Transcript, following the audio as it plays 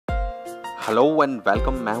Hello and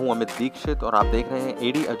welcome. मैं हूं अमित दीक्षित और आप देख रहे हैं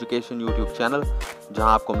एडी एजुकेशन यूट्यूब चैनल,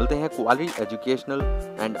 जहां आपको मिलते हैं quality educational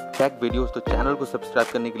and take videos. तो चैनल को सब्सक्राइब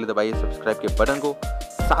करने के लिए दबाइए सब्सक्राइब के बटन को,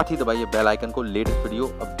 साथ ही दबाइए बेल आइकन को लेटेस्ट वीडियो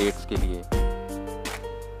अपडेट्स के लिए।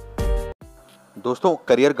 दोस्तों,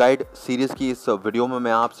 करियर गाइड सीरीज़ की इस वीडियो में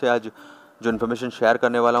मैं आपसे आज जो इन्फॉर्मेशन शेयर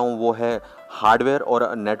करने वाला हूँ वो है हार्डवेयर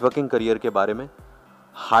और नेटवर्किंग करियर के बारे में।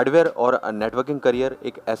 हार्डवेयर और नेटवर्किंग करियर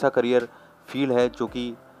एक ऐसा करियर फील्ड है जो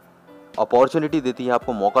कि अपॉर्चुनिटी देती है,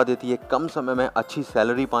 आपको मौका देती है कम समय में अच्छी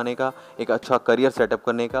सैलरी पाने का, एक अच्छा करियर सेटअप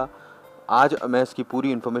करने का। आज मैं इसकी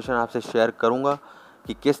पूरी इन्फॉर्मेशन आपसे शेयर करूंगा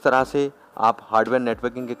कि किस तरह से आप हार्डवेयर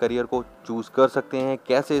नेटवर्किंग के करियर को चूज़ कर सकते हैं,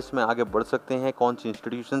 कैसे इसमें आगे बढ़ सकते हैं, कौन सी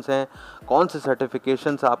इंस्टीट्यूशंस हैं, कौन से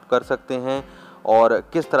सर्टिफिकेशंस आप कर सकते हैं और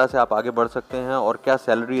किस तरह से आप आगे बढ़ सकते हैं और क्या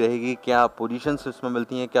सैलरी रहेगी, क्या पोजीशंस इसमें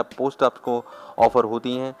मिलती हैं, क्या पोस्ट आपको ऑफ़र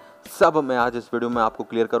होती हैं, सब मैं आज इस वीडियो में आपको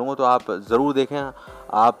क्लियर करूंगा। तो आप ज़रूर देखें।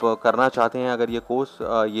 आप करना चाहते हैं अगर ये कोर्स,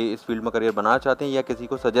 ये इस फील्ड में करियर बनाना चाहते हैं या किसी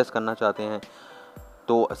को सजेस्ट करना चाहते हैं,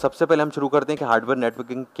 तो सबसे पहले हम शुरू करते हैं कि हार्डवेयर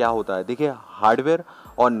नेटवर्किंग क्या होता है। देखिए, हार्डवेयर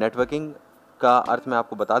और नेटवर्किंग का अर्थ मैं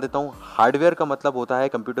आपको बता देता हूँ। हार्डवेयर का मतलब होता है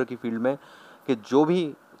कंप्यूटर की फील्ड में कि जो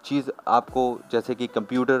भी चीज़ आपको, जैसे कि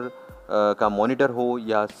कंप्यूटर का मॉनिटर हो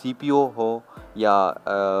या सीपीयू हो या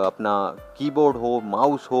अपना कीबोर्ड हो,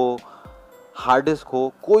 माउस हो, हार्ड डिस्क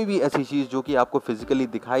हो, कोई भी ऐसी चीज़ जो कि आपको फिजिकली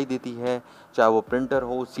दिखाई देती है, चाहे वो प्रिंटर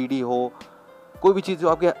हो, सीडी हो, कोई भी चीज़ जो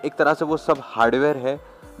आपके एक तरह से वो सब हार्डवेयर है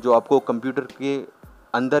जो आपको कंप्यूटर के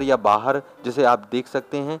अंदर या बाहर, जैसे आप देख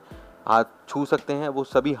सकते हैं, हाथ छू सकते हैं, वो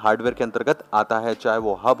सभी हार्डवेयर के अंतर्गत आता है। चाहे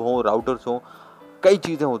वो हब हो, राउटर्स हो, कई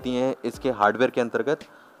चीज़ें होती हैं इसके हार्डवेयर के अंतर्गत,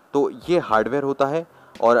 तो ये हार्डवेयर होता है।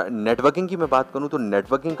 और नेटवर्किंग की मैं बात करूं तो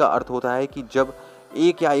नेटवर्किंग का अर्थ होता है कि जब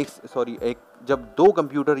जब दो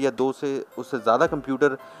कंप्यूटर या दो से उससे ज़्यादा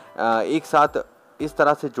कंप्यूटर एक साथ इस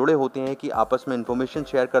तरह से जुड़े होते हैं कि आपस में इंफॉर्मेशन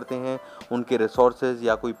शेयर करते हैं, उनके रिसोर्सेज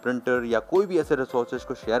या कोई प्रिंटर या कोई भी ऐसे रिसोर्सेज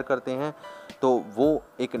को शेयर करते हैं, तो वो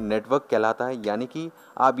एक नेटवर्क कहलाता है। यानी कि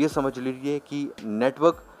आप ये समझ लीजिए कि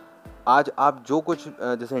नेटवर्क, आज आप जो कुछ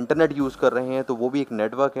जैसे इंटरनेट यूज़ कर रहे हैं तो वो भी एक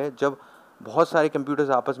नेटवर्क है। जब बहुत सारे कंप्यूटर्स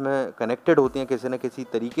आपस में कनेक्टेड होते हैं किसी न किसी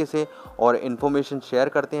तरीके से और इन्फॉर्मेशन शेयर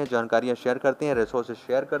करते हैं, जानकारियाँ शेयर करते हैं, रिसोर्सेज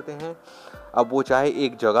शेयर करते हैं। अब वो चाहे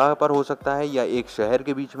एक जगह पर हो सकता है या एक शहर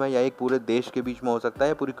के बीच में या एक पूरे देश के बीच में हो सकता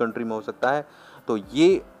है, पूरी कंट्री में हो सकता है, तो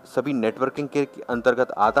ये सभी नेटवर्किंग के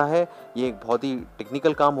अंतर्गत आता है। ये एक बहुत ही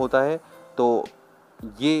टेक्निकल काम होता है। तो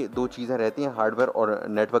ये दो चीज़ें रहती हैं, हार्डवेयर और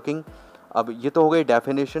नेटवर्किंग। अब ये तो हो गई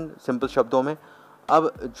डेफिनेशन सिंपल शब्दों में।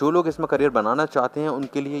 अब जो लोग इसमें करियर बनाना चाहते हैं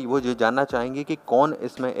उनके लिए वो ये जानना चाहेंगे कि कौन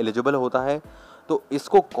इसमें एलिजिबल होता है। तो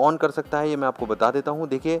इसको कौन कर सकता है ये मैं आपको बता देता हूँ।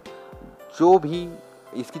 देखिए, जो भी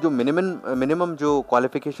इसकी जो मिनिमम जो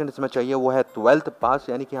क्वालिफ़िकेशन इसमें चाहिए वो है 12th पास,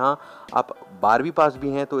 यानी कि हाँ, आप 12वीं पास भी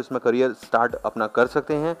हैं तो इसमें करियर स्टार्ट अपना कर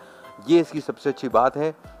सकते हैं। ये इसकी सबसे अच्छी बात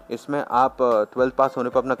है। इसमें आप 12th पास होने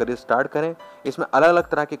पर अपना करियर स्टार्ट करें। इसमें अलग अलग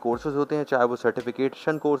तरह के कोर्सेज़ होते हैं, चाहे वो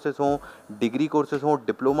सर्टिफिकेशन कोर्सेज़ हों, डिग्री कोर्सेज़ हों,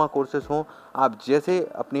 डिप्लोमा कोर्सेज़ हों। आप जैसे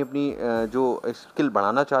अपनी अपनी जो स्किल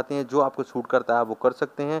बढ़ाना चाहते हैं, जो आपको सूट करता है वो कर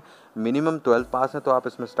सकते हैं। मिनिमम 12th पास है तो आप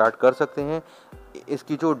इसमें स्टार्ट कर सकते हैं।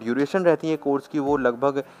 इसकी जो ड्यूरेशन रहती है कोर्स की वो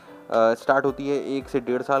लगभग स्टार्ट होती है 1 से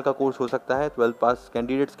 1.5 साल का कोर्स हो सकता है 12th पास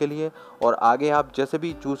कैंडिडेट्स के लिए। और आगे आप जैसे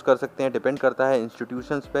भी चूज़ कर सकते हैं, डिपेंड करता है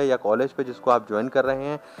इंस्टीट्यूशंस पे या कॉलेज पे जिसको आप ज्वाइन कर रहे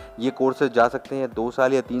हैं। ये कोर्सेज जा सकते हैं 2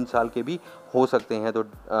 साल या 3 साल के भी हो सकते हैं। तो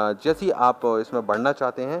जैसे ही आप इसमें बढ़ना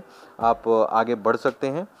चाहते हैं आप आगे बढ़ सकते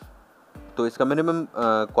हैं। तो इसका मिनिमम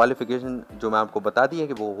क्वालिफ़िकेशन जो मैं आपको बता दी है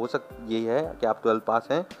कि वो यही है कि आप 12th पास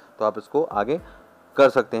हैं तो आप इसको आगे कर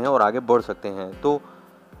सकते हैं और आगे बढ़ सकते हैं। तो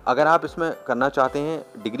अगर आप इसमें करना चाहते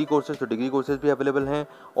हैं डिग्री कोर्सेज, तो डिग्री कोर्सेज भी अवेलेबल हैं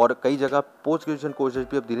और कई जगह पोस्ट ग्रेजुएशन कोर्सेज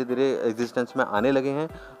भी अब धीरे धीरे एग्जिस्टेंस में आने लगे हैं।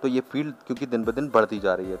 तो ये फील्ड क्योंकि दिन ब दिन बढ़ती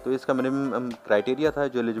जा रही है, तो इसका मिनिमम क्राइटेरिया था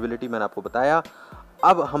जो एलिजिबिलिटी मैंने आपको बताया।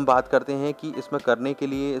 अब हम बात करते हैं कि इसमें करने के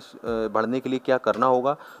लिए, बढ़ने के लिए क्या करना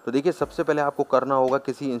होगा। तो देखिए, सबसे पहले आपको करना होगा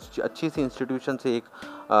किसी अच्छी सी इंस्टीट्यूशन से एक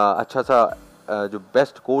अच्छा सा जो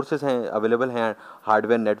बेस्ट कोर्सेज़ हैं अवेलेबल हैं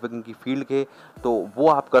हार्डवेयर नेटवर्किंग की फ़ील्ड के, तो वो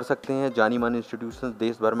आप कर सकते हैं। जानी मानी इंस्टीट्यूशंस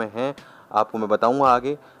देश भर में हैं, आपको मैं बताऊंगा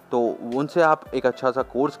आगे। तो उनसे आप एक अच्छा सा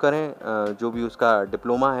कोर्स करें, जो भी उसका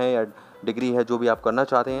डिप्लोमा है या डिग्री है, जो भी आप करना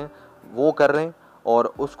चाहते हैं वो कर रहे हैं।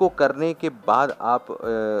 और उसको करने के बाद आप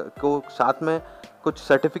को साथ में कुछ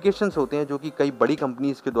सर्टिफिकेशंस होते हैं जो कि कई बड़ी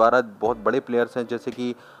कंपनीज़ के द्वारा, बहुत बड़े प्लेयर्स हैं, जैसे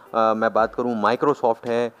कि मैं बात करूं माइक्रोसॉफ्ट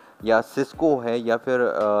है या सिस्को है या फिर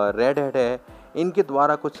रेड हैट है, इनके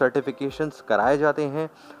द्वारा कुछ सर्टिफिकेशंस कराए जाते हैं।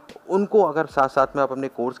 उनको अगर साथ साथ में आप अपने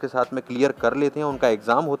कोर्स के साथ में क्लियर कर लेते हैं, उनका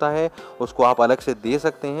एग्ज़ाम होता है, उसको आप अलग से दे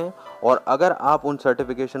सकते हैं। और अगर आप उन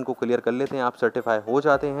सर्टिफिकेशन को क्लियर कर लेते हैं, आप सर्टिफाई हो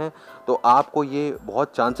जाते हैं, तो आपको ये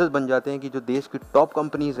बहुत चांसेस बन जाते हैं कि जो देश की टॉप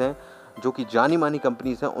कंपनीज़ हैं, जो कि जानी मानी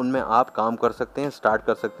कंपनीज़ हैं उनमें आप काम कर सकते हैं, स्टार्ट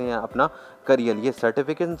कर सकते हैं अपना करियर। ये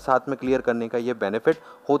सर्टिफिकेशन साथ में क्लियर करने का ये बेनिफिट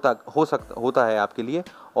होता है आपके लिए।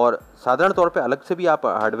 और साधारण तौर पे अलग से भी आप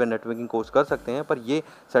हार्डवेयर नेटवर्किंग कोर्स कर सकते हैं, पर ये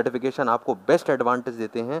सर्टिफिकेशन आपको बेस्ट एडवांटेज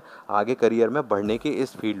देते हैं आगे करियर में बढ़ने के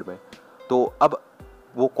इस फील्ड में। तो अब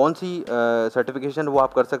वो कौन सी सर्टिफिकेशन वो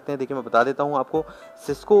आप कर सकते हैं, देखिए मैं बता देता हूँ आपको।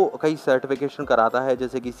 सिस्को कई सर्टिफिकेशन कराता है,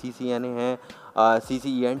 जैसे कि CCNA है,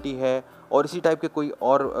 CCENT है, और इसी टाइप के कोई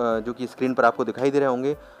और जो कि स्क्रीन पर आपको दिखाई दे रहे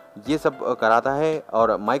होंगे, ये सब कराता है।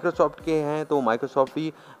 और माइक्रोसॉफ्ट के हैं तो माइक्रोसॉफ्ट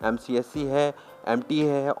भी, MCSC है, MT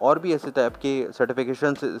है, और भी ऐसे टाइप के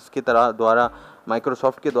सर्टिफिकेशंस इसके द्वारा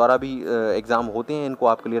माइक्रोसॉफ्ट के द्वारा भी एग्ज़ाम होते हैं, इनको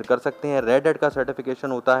आप क्लियर कर सकते हैं। रेड हैट का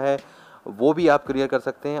सर्टिफिकेशन होता है, वो भी आप क्लियर कर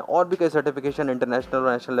सकते हैं। और भी कई सर्टिफिकेशन इंटरनेशनल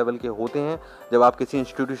और नेशनल लेवल के होते हैं। जब आप किसी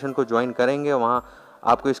इंस्टीट्यूशन को ज्वाइन करेंगे, वहाँ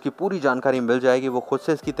आपको इसकी पूरी जानकारी मिल जाएगी, वो खुद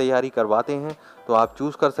से इसकी तैयारी करवाते हैं, तो आप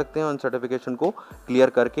चूज़ कर सकते हैं उन सर्टिफिकेशन को क्लियर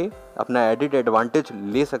करके अपना एडिड एडवांटेज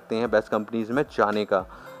ले सकते हैं बेस्ट कंपनीज़ में जाने का।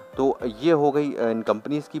 तो ये हो गई इन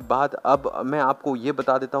कंपनीज़ की बात। अब मैं आपको ये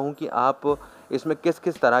बता देता हूँ कि आप इसमें किस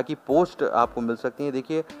किस तरह की पोस्ट आपको मिल सकती हैं।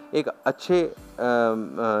 देखिए, एक अच्छे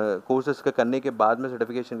कोर्सेज़ के करने के बाद में,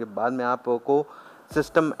 सर्टिफिकेशन के बाद में, आपको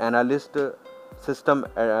system analyst, system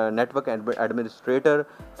network administrator,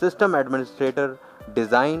 system administrator,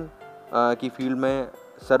 design की फील्ड में,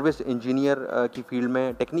 सर्विस इंजीनियर की फील्ड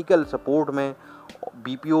में, टेक्निकल सपोर्ट में,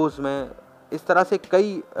 BPOs में, इस तरह से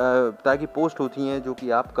कई तरह की पोस्ट होती हैं जो कि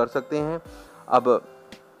आप कर सकते हैं। अब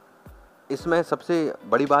इसमें सबसे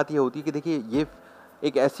बड़ी बात ये होती है कि देखिए, ये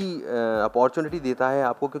एक ऐसी अपॉर्चुनिटी देता है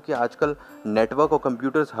आपको, क्योंकि आजकल नेटवर्क और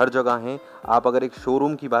कंप्यूटर्स हर जगह हैं। आप अगर एक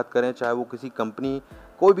शोरूम की बात करें, चाहे वो किसी कंपनी,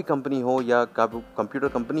 कोई भी कंपनी हो, या कंप्यूटर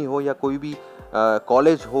कंपनी हो, या कोई भी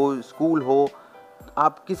कॉलेज हो, स्कूल हो,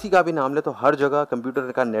 आप किसी का भी नाम लें, तो हर जगह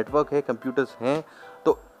कंप्यूटर का नेटवर्क है, कंप्यूटर्स हैं।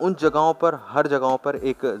 तो उन जगहों पर, हर जगहों पर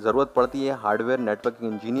एक ज़रूरत पड़ती है हार्डवेयर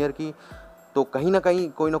नेटवर्किंग इंजीनियर की। तो कहीं ना कहीं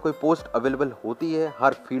कोई ना कोई पोस्ट अवेलेबल होती है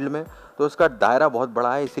हर फील्ड में। तो इसका दायरा बहुत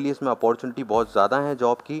बड़ा है, इसीलिए इसमें अपॉर्चुनिटी बहुत ज़्यादा है,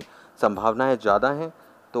 जॉब की संभावनाएं ज़्यादा हैं।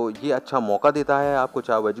 तो ये अच्छा मौका देता है आपको,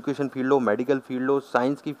 चाहे वो एजुकेशन फील्ड हो, मेडिकल फील्ड हो,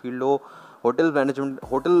 साइंस की फील्ड हो, होटल मैनेजमेंट,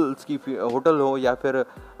 होटल हो, या फिर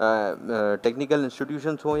टेक्निकल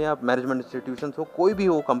इंस्टीट्यूशंस हो, या मैनेजमेंट इंस्टीट्यूशंस हो, कोई भी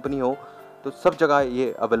हो, कंपनी हो, तो सब जगह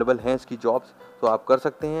ये अवेलेबल हैं इसकी जॉब्स। तो आप कर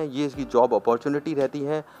सकते हैं, ये इसकी जॉब अपॉर्चुनिटी रहती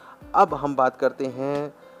है। अब हम बात करते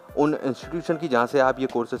हैं उन इंस्टीट्यूशन की जहाँ से आप ये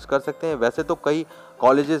कोर्सेज़ कर सकते हैं। वैसे तो कई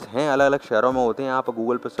कॉलेजेस हैं, अलग अलग शहरों में होते हैं। आप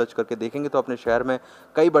गूगल पर सर्च करके देखेंगे तो अपने शहर में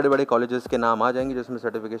कई बड़े बड़े कॉलेजेस के नाम आ जाएंगे, जिसमें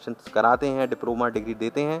सर्टिफिकेशन कराते हैं, डिप्लोमा डिग्री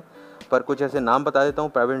देते हैं। पर कुछ ऐसे नाम बता देता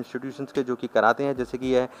हूँ प्राइवेट इंस्टीट्यूशंस के जो कि कराते हैं, जैसे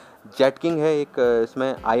कि है जेट किंग है एक,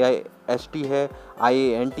 इसमें IIST है,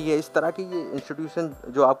 IANT है। इस तरह की ये इंस्टीट्यूशन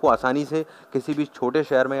जो आपको आसानी से किसी भी छोटे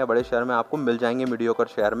शहर में या बड़े शहर में आपको मिल जाएंगे, मीडियोकर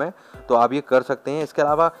शहर में, तो आप ये कर सकते हैं। इसके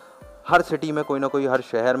अलावा हर सिटी में कोई ना कोई, हर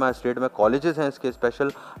शहर में, स्टेट में कॉलेजेस हैं इसके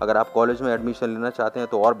स्पेशल। अगर आप कॉलेज में एडमिशन लेना चाहते हैं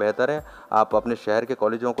तो और बेहतर है, आप अपने शहर के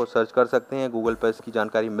कॉलेजों को सर्च कर सकते हैं, गूगल पर इसकी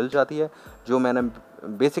जानकारी मिल जाती है। जो मैंने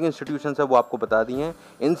बेसिक इंस्टीट्यूशंस है वो आपको बता दी हैं,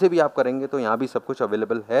 इनसे भी आप करेंगे तो यहाँ भी सब कुछ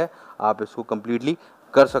अवेलेबल है, आप इसको कम्प्लीटली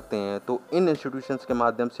कर सकते हैं। तो इन इंस्टीट्यूशंस के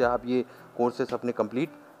माध्यम से आप ये कोर्सेस अपने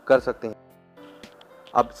कंप्लीट कर सकते हैं।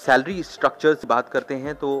 अब सैलरी स्ट्रक्चर की बात करते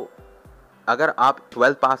हैं, तो अगर आप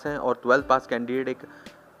 12th पास हैं और 12th पास कैंडिडेट एक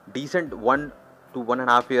डिसेंट 1 to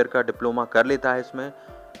 1.5 ईयर का डिप्लोमा कर लेता है इसमें,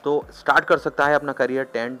 तो स्टार्ट कर सकता है अपना करियर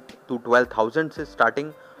 10 to 12,000 से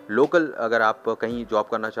स्टार्टिंग। लोकल अगर आप कहीं जॉब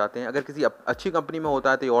करना चाहते हैं, अगर किसी अच्छी कंपनी में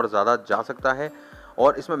होता है तो और ज़्यादा जा सकता है।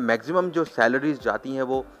 और इसमें मैक्सिमम जो सैलरीज जाती हैं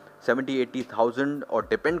वो 70-80,000, और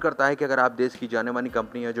डिपेंड करता है कि अगर आप देश की जाने मानी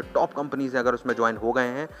कंपनी है, जो टॉप कंपनीज हैं, अगर उसमें ज्वाइन हो गए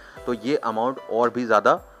हैं तो ये अमाउंट और भी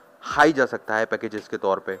ज़्यादा हाई जा सकता है पैकेजेस के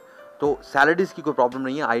तौर पे। तो सैलरीज़ की कोई प्रॉब्लम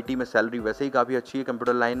नहीं है, IT में सैलरी वैसे ही काफ़ी अच्छी है,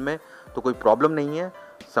 कंप्यूटर लाइन में, तो कोई प्रॉब्लम नहीं है।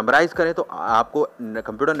 समराइज़ करें तो आपको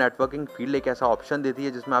कंप्यूटर नेटवर्किंग फील्ड एक ऐसा ऑप्शन देती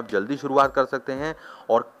है जिसमें आप जल्दी शुरुआत कर सकते हैं,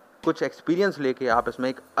 और कुछ एक्सपीरियंस लेके आप इसमें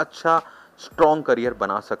एक अच्छा स्ट्रॉन्ग करियर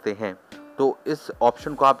बना सकते हैं। तो इस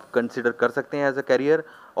ऑप्शन को आप कंसिडर कर सकते हैं एज अ करियर,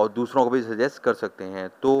 और दूसरों को भी सजेस्ट कर सकते हैं।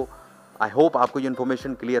 तो आई होप आपको ये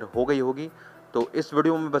इन्फॉर्मेशन क्लियर हो गई होगी। तो इस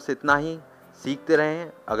वीडियो में बस इतना ही, सीखते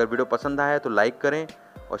रहें। अगर वीडियो पसंद आया तो लाइक करें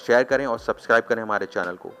और शेयर करें और सब्सक्राइब करें हमारे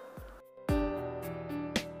चैनल को।